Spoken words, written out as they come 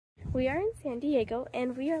We are in San Diego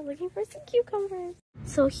and we are looking for sea cucumbers.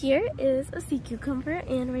 So here is a sea cucumber,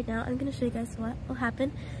 and right now I'm going to show you guys what will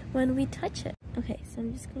happen when we touch it. Okay, so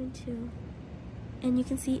I'm just going to, and you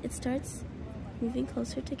can see it starts moving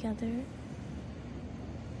closer together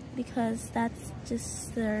because that's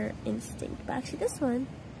just their instinct. But actually this one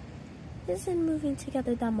isn't moving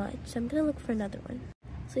together that much. So I'm going to look for another one.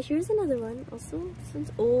 So here's another one also.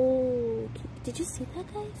 Oh, did you see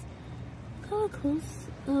that, guys? How close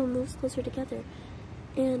moves closer together,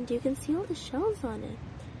 and you can see all the shells on it.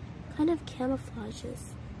 Kind of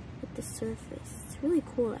camouflages with the surface. It's really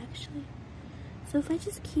cool actually. So if I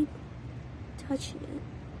just keep touching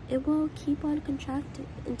it, it will keep on contracting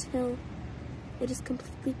until it is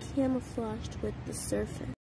completely camouflaged with the surface.